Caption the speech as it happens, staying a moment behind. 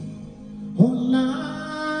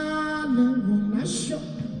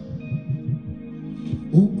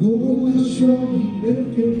ògo aṣọ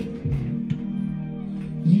ìlẹ̀kẹ̀,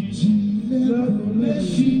 ìjìnlẹ̀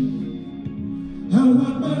lọ́lẹ́ṣin, àwọn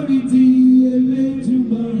apárídì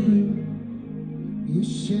Elédùmarè,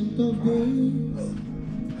 ancient of days,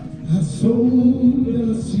 as old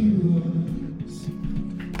as you are,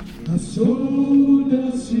 as old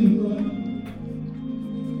as you are,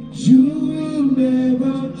 you will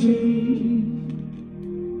never change.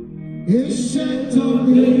 Ancient of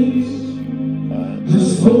days,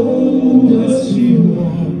 as old as you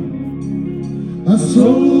are, as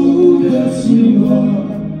old as you are,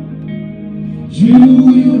 you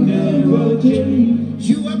will never change.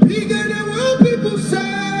 You are bigger than what people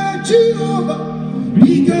say, Jehovah.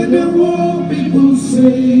 Bigger than what people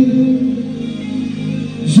say.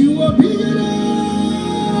 You are bigger than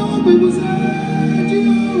what people say,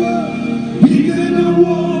 Jehovah. Bigger than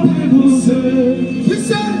what people say. We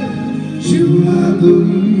say, you are good.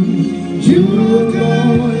 You are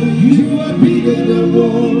God. You are bigger than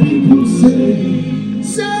what people say.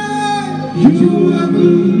 Say, you are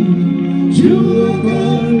good. You are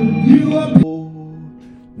God. You are.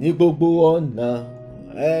 Ní gbogbo ọ̀nà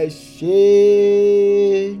ẹ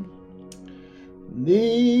ṣé, ní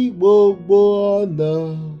gbogbo ọ̀nà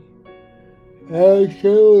ẹ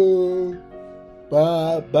ṣé o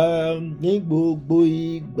bàbá, ní gbogbo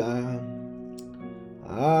ìgbà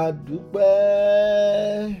a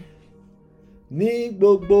dúpẹ́, ní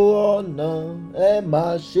gbogbo ọ̀nà ẹ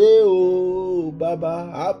máa ṣé o bàbá,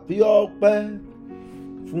 a fi ọpẹ́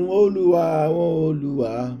fún Olúwa àwọn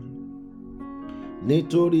olúwa,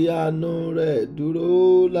 nítorí àánú rẹ̀ dúró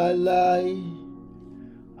láéláé.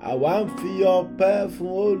 Àwa ń fi ọpẹ́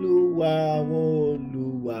fún Olúwa àwọn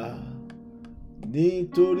olúwa,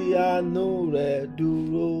 nítorí àánú rẹ̀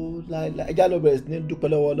dúró láéláé. Ẹ já lọ bẹ̀rẹ̀ sí ní dúpẹ́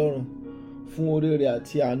lọ́wọ́ Ọlọ́run fún oore rẹ̀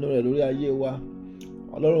àti àánú rẹ̀ lórí ayé wa.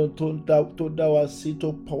 Ọlọ́run tó dá wa sí, tó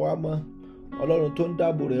pa wá mọ́, Ọlọ́run tó ń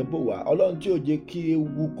dáàbò rẹ̀ bò wá, Ọlọ́run tí ò jẹ́ kí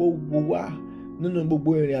ewu kó wo wá nínú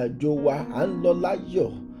gbogbo ìrìn àjò wa. À ń lọ láyọ̀,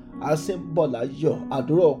 a sì ń bọ̀ láyọ̀.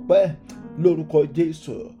 Àdúrà ọpẹ́ lórúkọ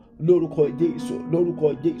Jésù, lórúkọ Jésù, lórúkọ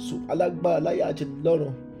Jésù. Alágbára láyé àti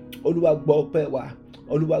lọ́run, Olúwa gbọ́ ọpẹ́ wa,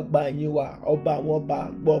 Olúwa gba ìyìn wa. Ọba àwọn ọba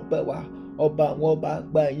gbọ́ ọpẹ́ wa, ọba àwọn ọba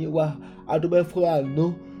gba ìyìn wa. A dúpẹ́ fún àánú,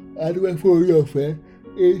 a dúpẹ́ fún orí ọ̀fẹ́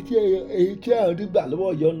èyí tí à ń rí gbà lọ́wọ́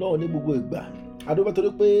Ọ̀yọ́ náà ní gbogbo ìgbà. A dúpẹ́ torí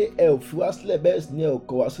pé ẹ ò fi wá sílẹ̀, bẹ́ẹ̀ sì ni ẹ ò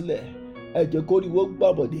kọ̀ wá sílẹ̀. Ẹ jẹ́ kó rí wó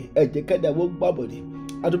gbàbọ̀dé, ẹ jẹ́ kẹ́dà wó gbàbọ̀dé.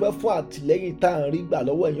 A dúpẹ́ fún àtìlẹ́yìn tá à ń rí gbà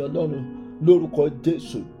lọ́wọ́ ẹ̀yin Ọlọ́run lórúkọ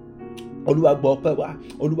Jésù. Olúwa gbọ́ ọpẹ́ wa,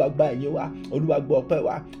 Olúwa gba ìyìn wa, Olúwa gbọ́ ọpẹ́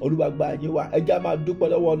wa, Olúwa gba ìyìn wa. Ẹ jẹ́ á máa dúpẹ́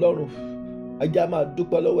lọ́wọ́ Ọlọ́run, ẹ jẹ́ á máa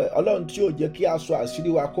dúpẹ́ lọ́wọ́ ẹ̀. Ọlọ́run tí ò jẹ́ kí aṣọ àṣírí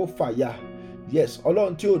wa kó fàya. Yes,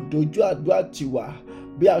 Ọlọ́run tí ò dojú àdúrà tiwa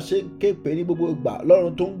bí a ṣe ń ké pè ní gbogbo ìgbà.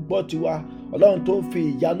 Ọlọ́run tó ń gbọ́ tiwa, Ọlọ́run tó ń fi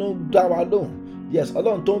ìyanu dá wa lóhùn. Yes,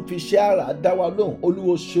 Ọlọ́run tó ń fi iṣẹ́ àrà dá wa lóhùn.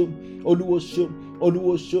 Olúwo ṣeun, Olúwo ṣeun,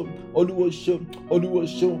 Olúwo ṣeun, Olúwo ṣeun, Olúwo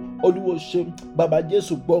ṣeun, Olúwo ṣeun. Bàbá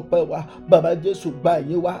Jésù gbọ́ ọpẹ́ wa, Bàbá Jésù gba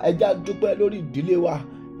ìyìn wa. Ẹ jẹ́ á dúpẹ́ lórí ìdílé wa.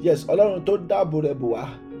 Yes, Ọlọ́run tó dáàbò rẹ̀ bò wá.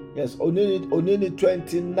 Yes, òní ni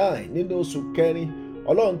 29 nínú oṣù kẹrin.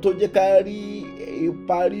 Ọlọ́run tó jẹ́ ká rí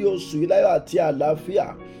ìparí oṣù yìí láyọ̀ àti àlàáfíà.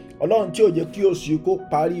 Ọlọ́run tí ò jẹ́ kí oṣù yìí kó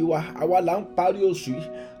parí wa, àwa là ń parí oṣù yìí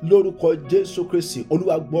lórúkọ Jésù Kristi.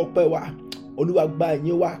 Olúwa gbọ́ ọpẹ́ wa, Olúwa gba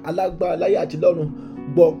ìyìn wa. Alágbára láyé àti lọ́run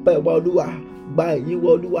gbọ́ ọpẹ́ wa, Olúwa gba ìyìn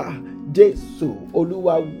wa. Olúwa Jésù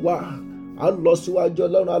Olúwa wa. À ń lọ síwájú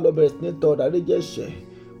Ọlọ́run, a lọ bẹ̀rẹ̀ sí ní tọrọ ìdáríjì ẹ̀ṣẹ̀.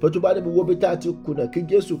 Bọ́tú bá níbi wo bí tá a ti kùnà, kí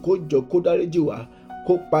Jésù kó jọ kó dáríjì wa,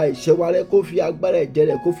 kó pa ẹ̀ṣẹ̀ wa rẹ́, kó fi agbára ẹ̀jẹ̀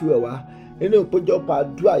rẹ̀ kó fi wẹ̀ wá. Nínú ìpéjọpọ̀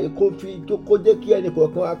àdúrà yìí kó jẹ́ kí ẹnì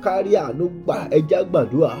kọ̀ọ̀kan wa kárí àánú gbà. Ẹ jẹ́ á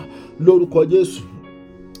gbàdúrà lórúkọ Jésù.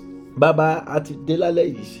 Bàbá, a ti dé lálẹ́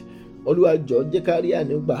yìí, Olúwa jọ̀ọ́ jẹ́ ká rí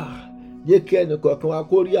àánú gbà, jẹ́ kí ẹnì kọ̀ọ̀kan wa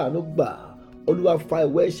kó rí àánú gbà. Olúwa fa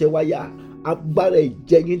ìwé ẹ̀ṣẹ̀ wa ya, agbára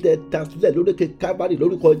ẹ̀jẹ̀ yín tẹ́ ta sílẹ̀ lórí Kábárì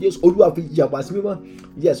lórúkọ Jésù. Olúwa fi yà wá sí mímọ́.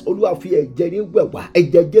 Yes, Olúwa fi ẹ̀jẹ̀ yín wẹ̀ wá,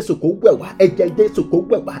 ẹ̀jẹ̀ Jésù kó wẹ̀ wá, ẹ̀jẹ̀ Jésù kó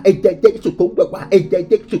wẹ̀ wá, ẹ̀jẹ̀ Jésù kó wẹ̀ wá, ẹ̀jẹ̀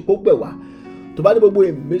Jésù kó wẹ̀ wá. Tó bá ní gbogbo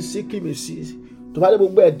ìmísí kìmísí, tó bá ní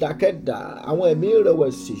gbogbo ẹ̀dákẹ́dà, àwọn ẹ̀mí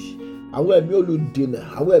ìrẹ̀wẹ̀sì, àwọn ẹ̀mí olùdènà,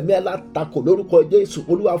 àwọn ẹ̀mí alátakò lórúkọ Jésù,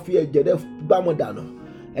 Olúwa fi ẹ̀jẹ̀ rẹ̀ gbá wọn dànù.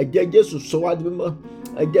 Ẹ̀jẹ̀ Jésù sọ wá di mímọ́,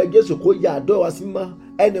 ẹ̀jẹ̀ Jésù kó ya àdúrà wa sí mímọ́.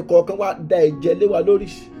 Ẹnì kọ̀ọ̀kan wa da ẹ̀jẹ̀ lé wa lórí.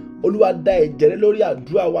 Olúwa da ẹ̀jẹ̀ rẹ̀ lórí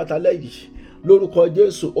àdúrà wa talẹ́ yìí lórúkọ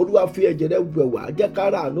Jésù. Olúwa fi ẹ̀jẹ̀ rẹ̀ wẹ̀ wá, jẹ́ ká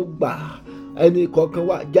rí àánú gbà. Ẹnì kọ̀ọ̀kan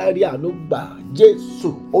wa járí àánú gbà. Jésù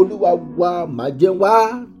Olúwa wa, má jẹ́ wá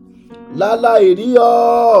láláì rí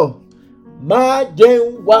ọ, má jẹ́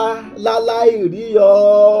wá láláì rí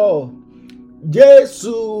ọ.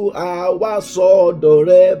 Jésù àwa sọ́dọ̀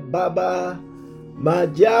rẹ bàbá, má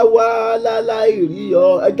jẹ́ wá láláì rí ọ.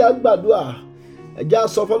 Ẹ jẹ́ á gbàdúrà. ẹjẹ́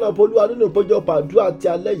sọ fọ́nà pé olúwa nínú ìpéjọpọ̀ àdúrà àti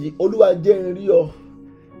alẹ́ yìí olúwa jẹ́ n rí ọ.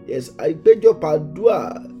 Yes, ìpéjọpọ̀ àdúrà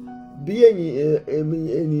bí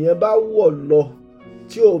ènìyàn bá wọ̀ lọ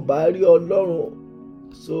tí ò bá rí ọlọ́run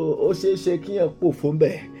so ó ṣeé ṣe kí yẹn pò fún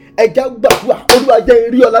bẹ́ẹ̀. ẹjẹ́ gbàdúrà olúwa jẹ́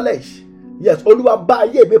n rí ọ lálẹ́ yìí. Yes, olúwa bá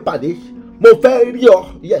ayé mi pàdé. Mo fẹ́ rí ọ.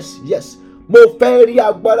 Yes. Mo fẹ́ rí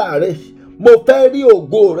agbára rẹ. Mo fẹ́ rí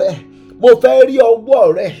ògo rẹ. Mo fẹ́ rí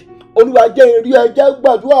ọwọ́ rẹ. Olúwa jẹ́ n rí ẹ. Jẹ́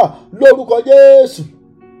gbàdúrà lórúkọ Jésù.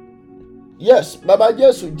 Yes, bàbá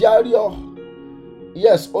Jésù jẹ́ a rí ọ.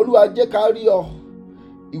 Yes, olúwa jẹ́ ká rí ọ.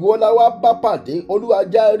 Ìwọ la wá bá pàdé. Olúwa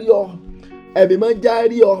jẹ́ a rí ọ. Ẹ̀mí mọ́ jẹ́ a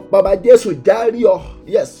rí ọ. Bàbá Jésù jẹ́ a rí ọ.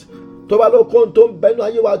 Yes, tó bá ló kóhun tó ń bẹnu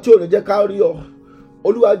ayé wa tí ò ní jẹ́ ká rí ọ.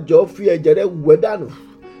 Olúwa jọ̀ọ́ fi ẹ̀jẹ̀ rẹ wẹ̀ dànù.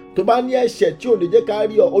 Tó bá ní ẹ̀ṣẹ̀ tí ò ní jẹ́ ká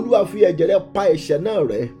rí ọ, olúwa fi ẹ̀jẹ̀ rẹ pa ẹ̀ṣẹ̀ náà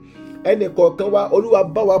rẹ́. Ẹnì kọ̀ọ̀kan wa olúwa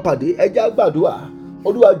bá wa pàdé. ẹ jẹ́ á gbàdúrà.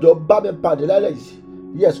 Olúwa jọ̀ọ́ bá mi pàdé lálẹ́ yìí.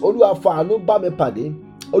 Yes, olúwa fàánú bá mi pàdé.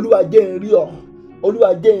 Olúwa jẹ́ n rí ọ. Olúwa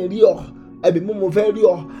jẹ́ n rí ọ. Ẹ̀mí mú mo fẹ́ rí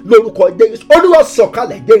ọ lórúkọ Jésù. Olúwa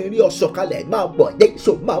sọ̀kalẹ̀ jẹ́ n rí ọ. Sọ̀kalẹ̀ máa bọ̀.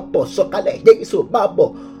 Jésù máa bọ̀. Sọ̀kalẹ̀ Jésù máa bọ̀.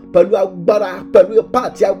 Pẹ̀lú agbára, pẹ̀lú ipá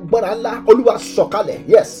àti agbára ńlá, olúwa sọ̀kalẹ̀.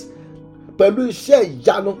 Yes, pẹ̀lú iṣẹ́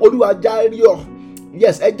ìyanu, olúwa jẹ́ a rí ọ.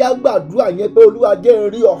 Yes, ẹ jẹ́ á gbàdúrà yẹn pé olúwa jẹ́ n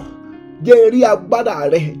rí ọ. Jẹ́ n rí agbára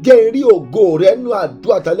rẹ. Jẹ́ n rí ògo rẹ nínú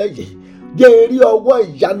àdúrà tẹ́lẹ̀ yìí. Jẹ́ n rí ọwọ́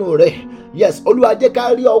ìyanu rẹ. Yes, olúwa jẹ́ ká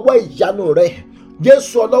rí ọwọ́ ìyanu rẹ.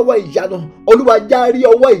 Jésù ọlọ́wọ́ ìyanu, olúwa jẹ́ á rí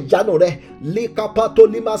ọwọ́ ìyanu rẹ. Likapato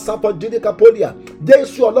lima sapo dirikapolia.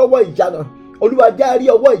 Jésù ọlọ́wọ́ ìyanu, olúwa jẹ́ á rí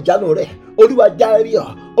ọwọ́ ìyanu rẹ. Olúwa jẹ́ á rí ọ.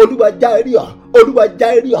 Olúwa jẹ́ á rí ọ. Olúwa jẹ́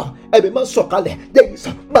á rí ọ. Ẹ̀mí máa sọ̀kalẹ̀. Jésù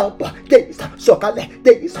máa bọ̀. Jésù sọ̀kalẹ̀.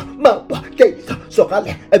 Jésù máa bọ̀. Jésù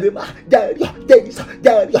sọ̀kalẹ̀. Ẹ̀mí máa jẹ́ á rí ọ. Jésù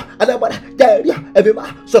jẹ́ á rí ọ. Alágbára jẹ́ á rí ọ. Ẹ̀mí máa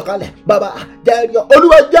sọ̀kalẹ̀. Bàbá jẹ́ á rí ọ.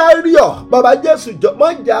 Olúwa jẹ́ á rí ọ. Bàbá Jésù jọ má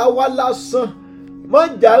jà wá lásán. Má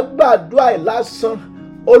jà gbàdúrà ẹ̀ lásán.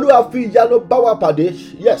 Olúwa fi ìyanu bá wa pàdé.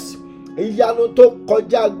 Yes, ìyanu tó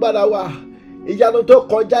kọjá agbára wa. Ìyanu tó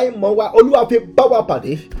kọjá ìmọ̀ wa. Olúwa fi bá wa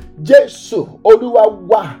pàdé. Jésù olúwa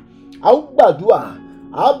wa. À ń gbàdúrà.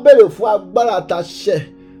 À ń bèrè fún agbára àtàṣẹ.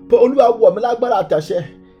 Pé olúwa wọ̀ mí lágbára àtàṣẹ.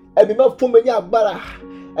 Ẹ̀mí máa fún mi ní agbára.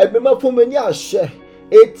 Ẹ̀mí máa fún mi ní àṣẹ.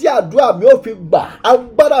 Etí àdúrà mi ò fi gbà.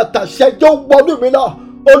 Agbára àtàṣẹ jẹ́ wọnú mi lọ.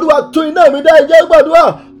 Olúwa tún iná mi dá. Ẹ jẹ́ gbàdúrà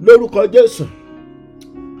lórúkọ Jésù.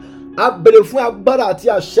 A bèrè fún agbára àti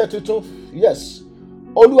àṣẹ tuntun. Yes,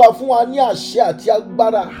 olúwa fún wa ní àṣẹ àti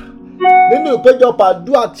agbára nínú ìpéjọpọ̀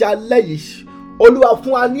àdúrà àti alẹ́ yìí. Olúwa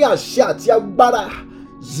fún wa ní àṣẹ àti agbára.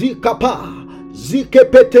 Zikapa,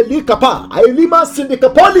 zikepetelikapa, ailima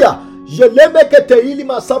sindikapolia, yelemekete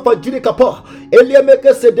ilima sapa jirikapa,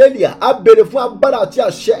 eliemeke sedelia. A bèrè fún agbára àti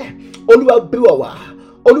àṣẹ. Olúwa bí wọ̀ wá.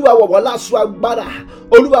 Olúwa wọ̀ wá láṣọ agbára.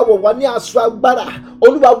 Olúwa wọ̀ wá ní aṣọ agbára.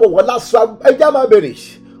 Olúwa wọ̀ wá láṣọ agbára. Ẹ jẹ́ máa bèrè.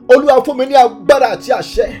 Olúwa fún mi ní agbára àti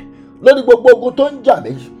àṣẹ lórí gbogbo ogun tó ń jà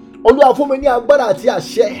mí. Olúwa fún mi ní agbára àti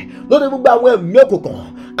àṣẹ lórí gbogbo àwọn ẹ̀mí òkùnkùn.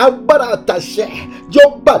 Agbára àtàṣẹ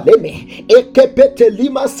yóò bà lé mi. Ekepete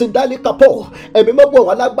lima sindali kapo. Ẹ̀mí mọ́ wọ̀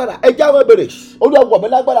wá lágbára. Ẹ jẹ́ àwọn bèrè. Olúwa wọ̀ mí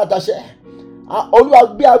lágbára àtàṣẹ. Olúwa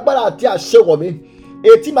gbé agbára àti àṣẹ wọ̀ mí.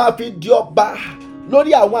 Ètí máa fi di ọba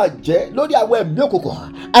lórí àwọn àjẹ́, lórí àwọn ẹ̀mí òkùnkùn.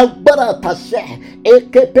 Agbára àtàṣẹ.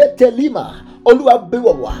 Ekepete lima. Olúwa bí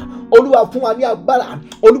wọ̀ wá. Olúwa fún wa ní agbára.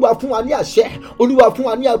 Olúwa fún wa ní àṣẹ. Olúwa fún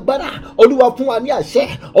wa ní agbára. Olúwa fún wa ní àṣẹ.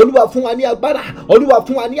 Olúwa fún wa ní agbára. Olúwa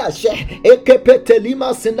fún wa ní àṣẹ. Ekepete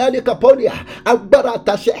lima sindali kapolia. Agbára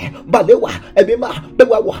àtàṣẹ balẹ̀ wá. Ẹ̀mí máa bẹ̀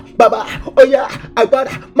wá wọ̀. Bàbá ọ̀yá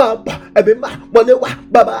agbára máa bọ̀. Ẹ̀mí máa wọlé wá.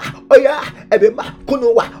 Bàbá ọ̀yá ẹ̀mí máa kúnnú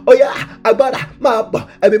wá. Ọ̀yá agbára máa bọ̀.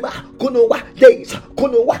 Ẹ̀mí máa kúnnú wá. Jésù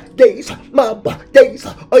kúnnú wá. Jésù máa bọ̀. Jésù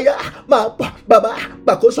ọ̀yá máa bọ̀. Bàbá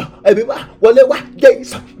gbàkóso. Ẹ̀mí máa wọlé wá.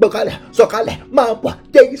 Jésù gbọ̀kalẹ̀ sọ̀kalẹ̀ máa bọ̀.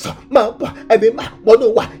 Jésù máa bọ̀. Ẹ̀mí máa wọnú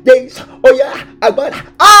wá. Jésù ọ̀yá agbára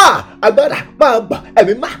agbára máa bọ̀.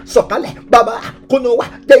 Ẹ̀mí máa sọ̀kalẹ̀. Bàbá kúnnú wá.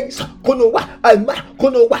 Jésù kúnnú wá. Ẹ̀mí máa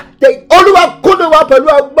kúnnú wá. Olúwa kúnnú wá pẹ̀lú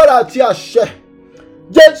agbára àti àṣẹ.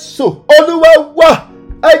 Jésù olúwa wá.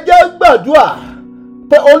 Ẹ jẹ́ gbàdúrà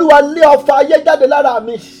pé olúwa lé ọfà ayé jáde lára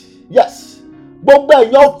mi. Yes, gbogbo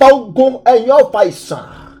ẹ̀yin ọfà ogun, ẹ̀yin ọfà ìsàn,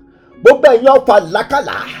 gbogbo ẹ̀yin ọfà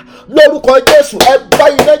làkàlà, lórúkọ Jésù ẹ bá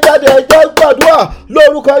iná jáde. Ẹ jẹ́ gbàdúrà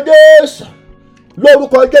lórúkọ Jésù.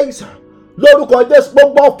 Lórúkọ Jésù. Lórúkọ Jésù.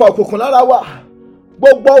 Gbogbo ọfà òkùnkùn lára wa,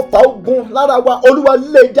 gbogbo ọfà ogun lára wa, olúwa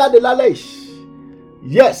lé jáde lálẹ́ yìí.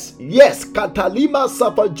 Yes, katalima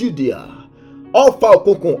safa Judea. Ọfà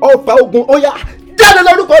òkùnkùn, ọfà ogun, ó yá jáde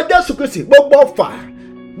lórúkọ Jésù Kristi. Gbogbo ọfà,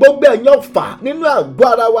 gbogbo ẹ̀yin ọfà nínú àgọ́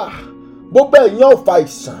ara wa, gbogbo ẹ̀yin ọfà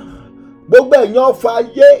ìsàn, gbogbo ẹ̀yin ọfà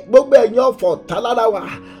ayé, gbogbo ẹ̀yin ọfà ọ̀tá lára wa,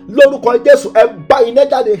 lórúkọ Jésù ẹ bá iná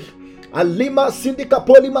jáde. Alima sindika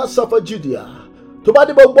polima safa Judea. tó bá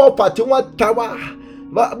ní gbogbo ọfà tí wọ́n ta wá,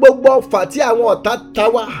 gbogbo ọfà tí àwọn ọ̀tá ta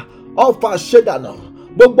wá, ọfà ṣèdànà,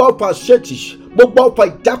 gbogbo ọfà ṣètì, gbogbo ọfà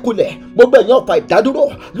ìjákulẹ̀, gbogbo ẹ̀yìn ọfà ìdádúró,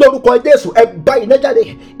 lórúkọ Jésù ẹ bá iná jáde.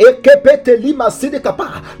 Ekepete lima sídìkàpá,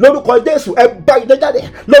 lórúkọ Jésù ẹ bá iná jáde.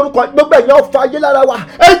 Lórúkọ gbogbo ẹ̀yìn ọfà ayé lára wa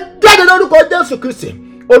ẹ jáde lórúkọ Jésù Kristi.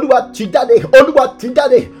 Olúwa ti jáde, Olúwa ti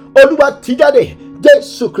jáde, Olúwa ti jáde.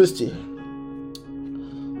 Jésù Kristi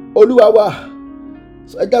Olúwa wa.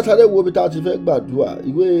 Ẹ já sáré wo bí tá a ti fẹ́ gbàdúrà.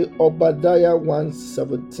 Ìwé Obadiah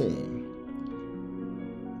 1:17.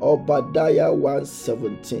 Obadiah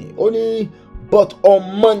 1:17. Ó ní, but on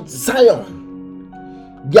Mount Zion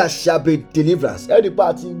there shall be deliverance. Ẹ rí pa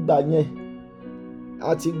àti gbà yẹn,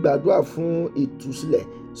 àti gbàdúrà fún ìtúsílẹ̀.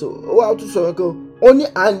 So ó wá tún sọ̀rọ̀ kan, ó ní,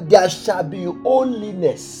 and there shall be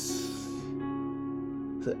holiness,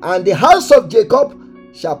 and the house of Jacob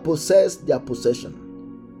shall possess their possession.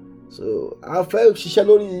 So a fẹ́ ṣiṣẹ́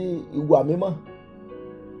lórí ìwà mímọ́,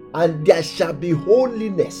 and there shall be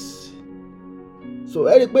holiness. So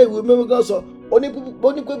ẹ rí pé ìwé mímọ́ kan sọ, ó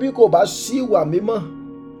ní pé bí kò bá sí ìwà mímọ́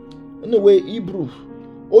nínú ìwé Hebrew,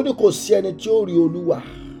 ó ní kò sí ẹni tí ó rí Olúwa.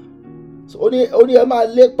 So ó ní ẹ máa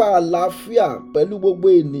lépa àlàáfíà pẹ̀lú gbogbo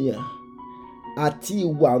ènìyàn àti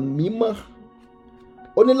ìwà mímọ́.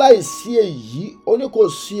 Ó ní láìsí èyí, ó ní kò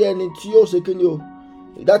sí ẹni tí ó ṣe kíni o.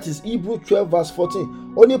 That is Hebrew 12:14.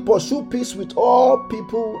 Ó ní, pursue peace with all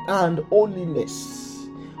people and holiness,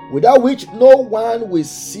 without which no one will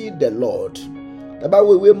see the Lord. Tàbá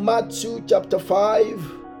wo ìwé Matthew chapter 5.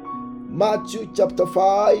 Matthew chapter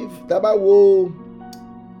 5. Tàbá wo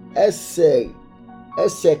ẹsẹ̀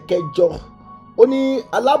kẹjọ. Ó ní,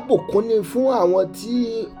 alábùkún ni fún àwọn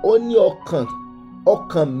tí ó ní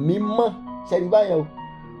ọkàn mímọ́. Ṣẹ́ni báyẹn o.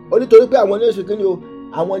 Ó ní torí pé àwọn ní oṣù kíni o,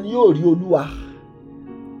 àwọn ni yóò rí Olúwa.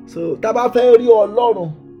 So tá bá fẹ́ rí Ọlọ́run,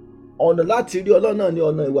 ọ̀nà láti rí Ọlọ́run náà ni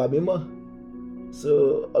ọ̀nà ìwà mímọ́. So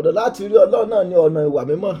ọ̀nà láti rí Ọlọ́run náà ni ọ̀nà ìwà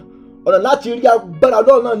mímọ́. Ọ̀nà láti rí agbára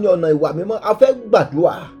Ọlọ́run náà ni ọ̀nà ìwà mímọ́. A fẹ́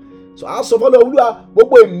gbàdúrà. So a sọ fọ́lọ́ Olúwa,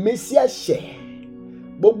 gbogbo ìmísí ẹ̀ṣẹ̀,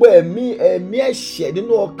 gbogbo ẹ̀mí ẹ̀ṣẹ̀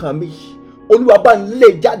nínú ọkàn mi, Olúwa bá ń lé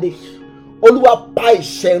jáde. Olúwa pa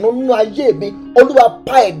ìṣẹ́ ìrun nínú ayé mi. Olúwa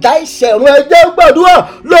pa ẹ̀dá ìṣẹ́ ìrun. Ẹ jẹ́ gbàdúrà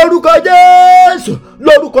lórúkọ Jésù,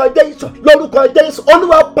 lórúkọ Jésù, lórúkọ Jésù.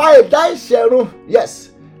 Olúwa pa ẹ̀dá ìṣẹ́ ìrun. Yes,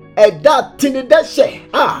 ẹ̀dá tinidẹ́ṣẹ̀,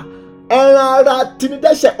 ẹran ara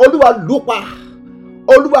tinidẹ́ṣẹ̀, Olúwa lù pa.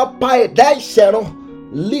 Olúwa pa ẹ̀dá ìṣẹ́ ìrun.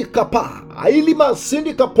 Líkàpá àìlímà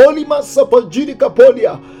síndìkà pólímà sọ̀pọ̀ jídìkà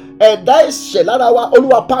pólíà. Ẹ̀dá ìṣẹ́ lára wa,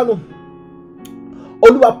 Olúwa panu.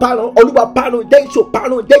 Olúwa parun, Olúwa parun, Jésù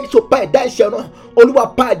parun, Jésù pa ẹ̀dá ẹ̀ṣẹ̀ run. Olúwa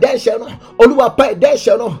pa ẹ̀dá ẹ̀ṣẹ̀ run. Olúwa pa ẹ̀dá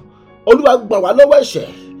ẹ̀ṣẹ̀ run. Olúwa gbà wá lọ́wọ́ ẹ̀ṣẹ̀.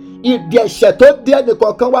 Ìdí ẹ̀ṣẹ̀ tó dé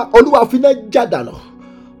ẹnìkọ̀ọ̀kan wa, Olúwa fi náà jádànù.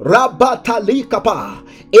 Rabatali kapa,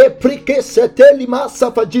 eprike setelima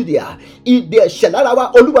safajidia. Ìdí ẹ̀ṣẹ̀ lára wa,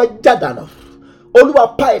 Olúwa jádànù. Olúwa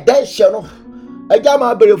pa ẹ̀dá ẹ̀ṣẹ̀ run. Ẹ já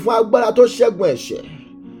máa béèrè fún agbára tó ṣẹ́gun ẹ̀ṣẹ̀.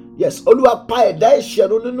 Yes, Olúwa pa ẹ̀dá ẹ̀ṣẹ̀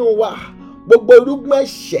run nínú wa. Gbogbo irúgbìn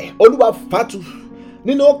ẹ̀ṣẹ̀, Olúwa fàtú.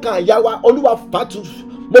 Nínú ọkàn àyà wa, Olúwa fàtú.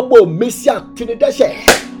 Gbogbo ìmísí àtinúdẹ́ṣẹ̀,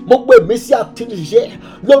 gbogbo ìmísí àtinúṣe,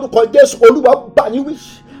 lórúkọ Jésù, Olúwa bá yín wí.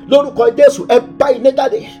 Lórúkọ Jésù, ẹ bá iná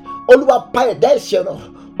jáde. Olúwa pa ẹ̀dá ẹ̀ṣẹ̀ run.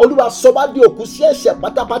 Olúwa sọ wá di òkú sí ẹ̀ṣẹ̀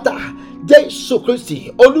pátápátá. Jésù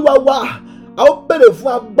Kristi, Olúwa wa, a ó béèrè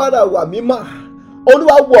fún agbára wa mímọ́.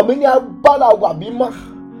 Olúwa wọ̀ mí ní agbára wa mímọ́.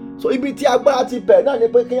 So ibi tí agbára ti bẹ̀rẹ̀ náà ni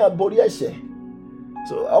pé kéèyàn borí ẹ̀ṣẹ̀.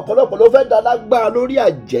 So ọ̀pọ̀lọpọ̀ ló fẹ́ dá lágbára lórí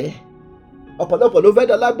àjẹ́. Ọ̀pọ̀lọpọ̀ ló fẹ́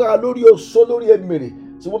dá lágbára lórí oṣó, lórí èmèrè.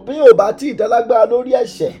 Ṣùgbọ́n bí yóò bá tí ì dá lágbára lórí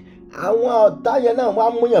ẹ̀ṣẹ̀, àwọn ọ̀tá yẹn náà wọ́n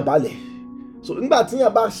á múyàn balẹ̀. So nígbà tí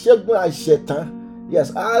yẹn bá ṣẹ́gun àìṣẹ̀ tán, yes,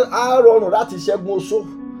 á rọrùn láti ṣẹ́gun oṣó,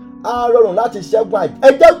 á rọrùn láti ṣẹ́gun àìṣẹ̀. Ẹ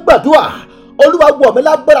jẹ́ gbàdúrà. Olúwa wọ̀ mí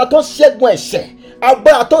lágbára tó ṣẹ́gun ẹ̀ṣẹ̀,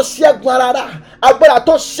 agbára tó ṣẹ́gun ara, agbára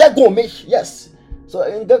tó ṣẹ́gun mi. Yes. So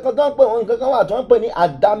nǹkan kan wà tó ń pè ní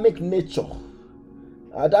Adamic nature.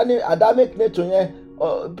 Adamic nature yẹn,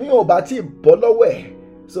 bí yóò bá tí ì bọ́ lọ́wọ́ ẹ̀,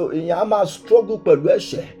 so ìyẹn á máa struggle pẹ̀lú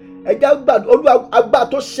ẹ̀ṣẹ̀. Ẹ jẹ́ gbàdúrà. Olúwa agbára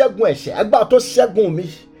tó ṣẹ́gun ẹ̀ṣẹ̀, agbára tó ṣẹ́gun mi.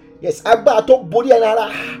 Yes, agbára tó borí ẹran ara,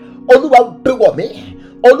 Olúwa gbé wọ̀ mí.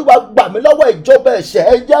 Olúwa gbà mí lọ́wọ́ ìjọba ẹ̀ṣẹ̀.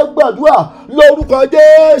 Ẹ jẹ́ gbàdúrà lórúkọ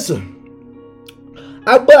Jésù.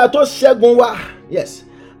 Agbára tó ṣẹ́gun wa, yes,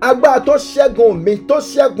 agbára tó ṣẹ́gun mi, tó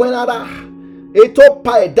ṣẹ́gun ẹran ara, ètò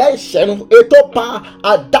pa ẹ̀dá ẹ̀ṣẹ̀ run, ètò pa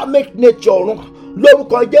Adamic nature run,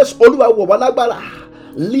 lórúkọ Jésù. Olúwa wọ̀ wá lágbára.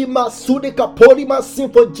 Lima sudika polima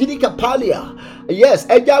sinfojidika palia. Yes,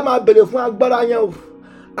 ẹ jẹ́ máa béèrè fún agbára yẹn o.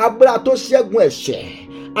 Agbára tó ṣẹ́gun ẹ̀ṣẹ̀,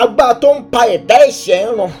 agbára tó ń pa ẹ̀dá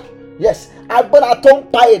ẹ̀ṣẹ̀ run. Yes, agbára tó ń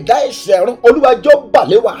pa ẹ̀dá ẹ̀ṣẹ̀ run. Olúwa jọ̀ọ́ bà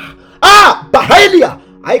lé wa. Bahelia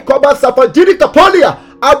àìkọ́bá sàfọ̀jìrìkà pọ́lìà.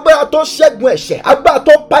 agbára tó ṣẹ́gun ẹ̀ṣẹ̀, agbára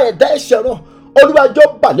tó pa ẹ̀dá ẹ̀ṣẹ̀ run, Olúwa jọ̀ọ́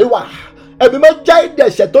bà lé wa. Ẹ̀mí mímọ́ já ìdè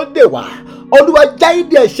ẹ̀ṣẹ̀ tó dè wá, Olúwa já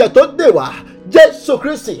ìdè ẹ̀ṣẹ̀ tó dè wá. Jésù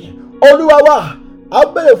Kristi Olúwa wa, a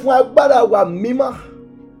béèrè fún agbára wa mímọ́.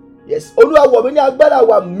 Yes, Olúwa wọ̀ mí ní agbára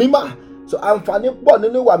wa mímọ́. So àǹfààní pọ̀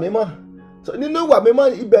nínú ìwà mímọ́. So nínú ìwà mímọ́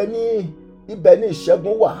ibẹ̀ ni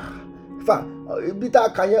ìṣẹ́gun wà. Fa ibi tá a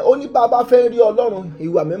kà yẹn, ó ní bá a bá fẹ́ rí Ọlọ́run,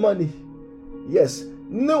 ìwà mímọ́ ni. Yes,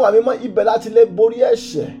 nínú ìwà mímọ́ ibẹ̀ láti lè borí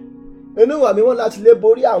ẹ̀ṣẹ̀. Nínú ìwà mímọ́ láti lè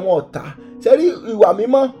borí àwọn ọ̀tá. Ṣé rí ìwà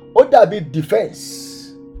mímọ́ ó dàbí defense.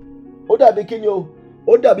 Ó dàbí kíni o?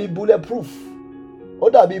 Ó dàbí bulletproof. Ó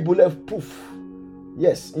dàbí bulletproof.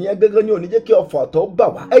 Yes, ìyẹn gẹ́gẹ́ ni ò ní jẹ́ kí ọ̀fọ̀ tó bà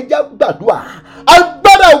wá. Ẹ jẹ́ gbàdúrà.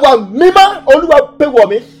 Agbára ìwà mímọ́ Olúwa pé wọ̀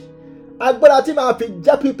mí. Agbára tí màá fi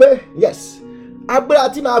jẹ́ pípé. Yes. Agbára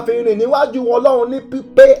tí màá fi rìn níwájú Ọlọ́run ní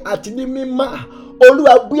pípé àti ní mímọ́.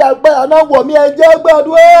 Olúwa gbé agbára náà wọ̀ mí. Ẹ jẹ́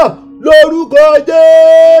gbàdúrà lórúkọ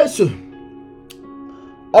Jésù.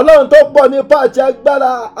 Ọlọ́run tó pọ̀ nípa àti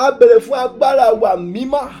agbára, a béèrè fún agbára ìwà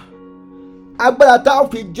mímọ́. Agbára tá ò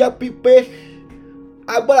fi jẹ́ pípé.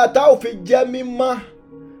 Agbára tá ò fi jẹ́ mímọ́.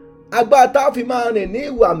 Agbára tá ò fi máa rìn ní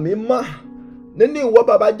ìwà mímọ́. Nínú ìwọ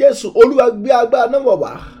bàbá Jésù, Olúwa gbé agbára náà wọ̀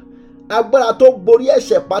wá. Agbára tó borí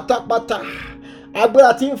ẹ̀ṣẹ̀ pátápátá.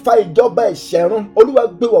 Agbára tí ń fa ìjọba ẹ̀ṣẹ̀ run, Olúwa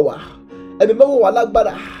gbé wọ̀ wá. Ẹ̀mí mọ́ wọ̀ wá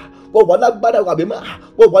lágbára. Wọ̀ wá lágbára ìwà mímọ́.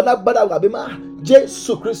 Wọ̀ wá lágbára ìwà mímọ́.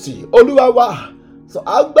 Jésù Kristi Olúwa wa. So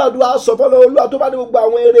àgbàdua sọ fọ́nà Olúwa tó bá ní gbogbo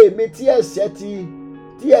àwọn eré mi tí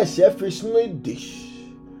ẹ̀ṣẹ̀ fi sínú ìdè.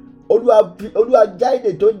 Olúwa já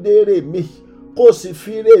ìdè tó dé eré mi, kó sì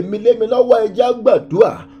fi eré mi lé mi lọ́wọ́. Ẹ jẹ́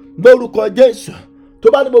gbàdúrà lórúkọ Jésù. Tó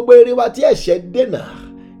bá ní gbogbo eré wa tí ẹ̀ṣẹ̀ dènà,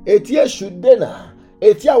 ètí èṣù dènà,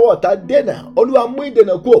 ètí àwọn ọ̀tá dènà, Olúwa mú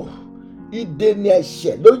ìdènà kúrò. Ìdènà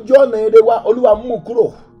ẹ̀ṣẹ̀ lójú ọ̀nà eré wa, Olúwa mú kúrò.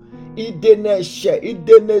 Ìdènà ẹ̀ṣẹ̀,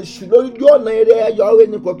 ìdènà èṣù lójú ọ̀nà eré ayọ̀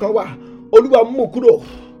ẹni kọ̀ọ̀kan wa, Olúwa mú kúrò.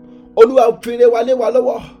 Olúwa fi ire wa lé wa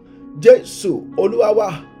lọ́wọ́. Jésù Olúwa wa.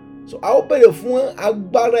 So a ó béèrè fún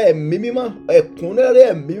agbára ẹ̀mí mímọ́, ẹ̀kúnrẹ́rẹ́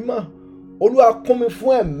ẹ̀mí mímọ́. Olúwa kún mi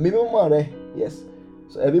fún ẹ̀mí mímọ́ rẹ. Yes.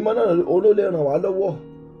 So ẹ̀mí mímọ́ náà ló lè ràn wá lọ́wọ́.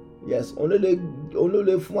 Yes, òun ló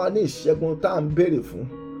lè fún wa ní ìṣẹ́gun tá à ń béèrè fún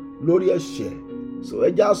lórí ẹ̀ṣẹ̀. So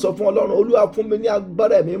ẹ já sọ fún Ọlọ́run, Olúwa fún mi ní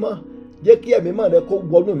agbára ẹ̀mí mímọ́. Jẹ́ kí ẹ̀mí mímọ́ rẹ kó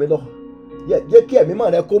wọnú mi lọ. Jẹ́ kí ẹ̀mí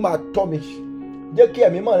mímọ́ rẹ kó máa tọ́ mi. Jẹ́ kí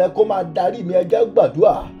ẹ̀mí mímọ́ rẹ kó máa darí mi. Ẹ jẹ́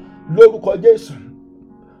gbàdúrà lórúkọ Jésù.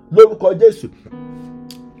 Lórúkọ Jésù.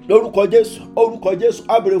 Lórúkọ Jésù. Orúkọ Jésù.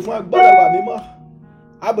 A béèrè fún agbára ẹ̀mí mímọ́.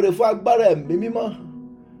 A béèrè fún agbára ẹ̀mí mímọ́.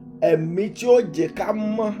 Ẹ̀mí tí ó jẹ́ ká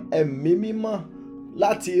mọ́, ẹ̀mí mímọ́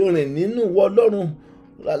láti rìn nínú ìwọ Ọlọ́run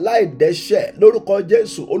láì dẹ́ṣẹ̀. Lórúkọ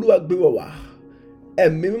Jésù Olúwa gbé wọ̀ wá.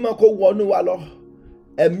 Ẹ̀mí mímọ́ kó wọnú wa lọ.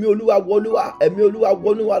 Ẹ̀mí Olúwa wọnú wa. Ẹ̀mí Olúwa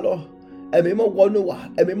wọnú wa lọ. Ẹ̀mí mọ́ wọnú wa.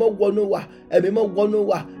 Ẹ̀mí mọ́ wọnú wa. Ẹ̀mí mọ́ wọnú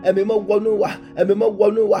wa. Ẹ̀mí mọ́ wọnú wa. Ẹ̀mí mọ́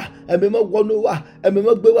wọnú wa. Ẹ̀mí mọ́ wọnú wa. Ẹ̀mí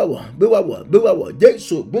mọ́ gbé wa wọ̀. Gbé wa wọ̀. Gbé wa wọ̀.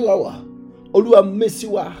 Jésù gbé wa wọ̀. Olúwa mí sí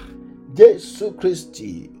wa. Jésù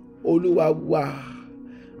Kristi Olúwa wa.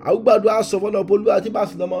 Àgbàdua sọ fọ́nà Olúwa tí bá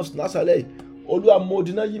sì lọ́mọ sùn lásàlẹ̀. Olúwa mọ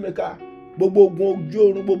òdìná yí mi ká. Gbogbo ogun ojú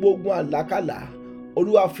oorun, gbogbo ogun àlákàlà,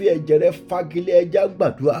 Olúwa fi ẹ̀jẹ̀ rẹ̀ fagilé. Ẹ jẹ́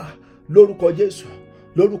gbàdúrà lórúkọ Jésù.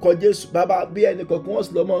 Lórúkọ Jésù. Bàbá bí ẹnì kankan wọ́n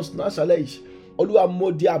sì lọ́mọ sùn lásàlẹ̀ yìí, Olúwa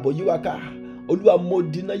mọ di ààbò yí wa ká. Olúwa mọ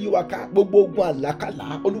òdìná yí wa ká. Gbogbo ogun àlákàlà,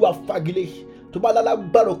 Olúwa fagilé. Tó bá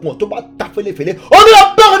lálágbára òkun, tó bá ta fèlèfèlè, Olúwa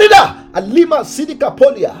bá wọn nídà. Alima sidika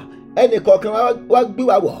polia. Ẹnì kankan wá gbé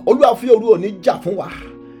wa wọ̀. Olúwa fi òru òní jà fún wa.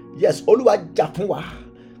 Yes, Olúwa jà fún wa.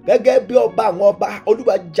 Gẹ́gẹ́ bí ọba àwọn ọba,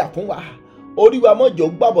 Olúwa jà fún wa. Orí wa mọ́jọ́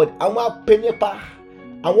gbàbọ̀ àwọn apẹnipa,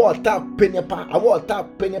 àwọn ọ̀tá apẹnipa, àwọn ọ̀tá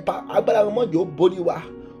apẹnipa, agbára wọn mọ́jọ́ borí wa.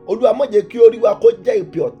 Olúwa má jẹ́ kí orí wa kó jẹ́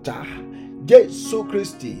ìpè ọ̀tá. Jésù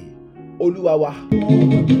Kristi Olúwa wa.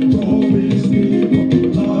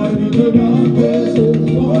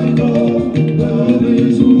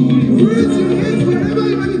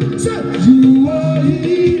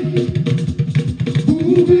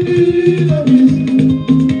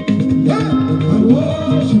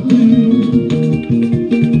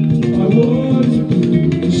 You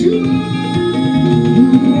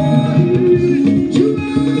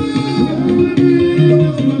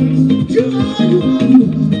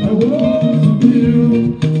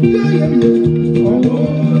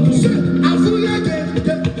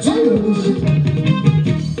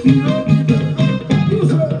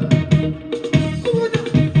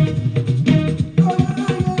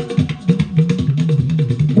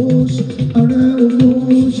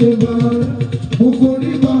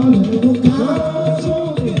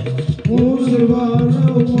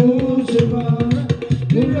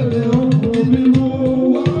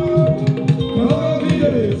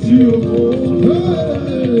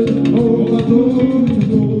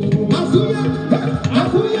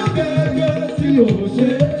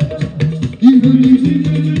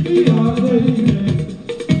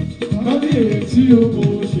láyé tí o kò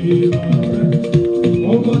ṣe wà rẹ̀,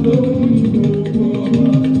 ọba tó ń jù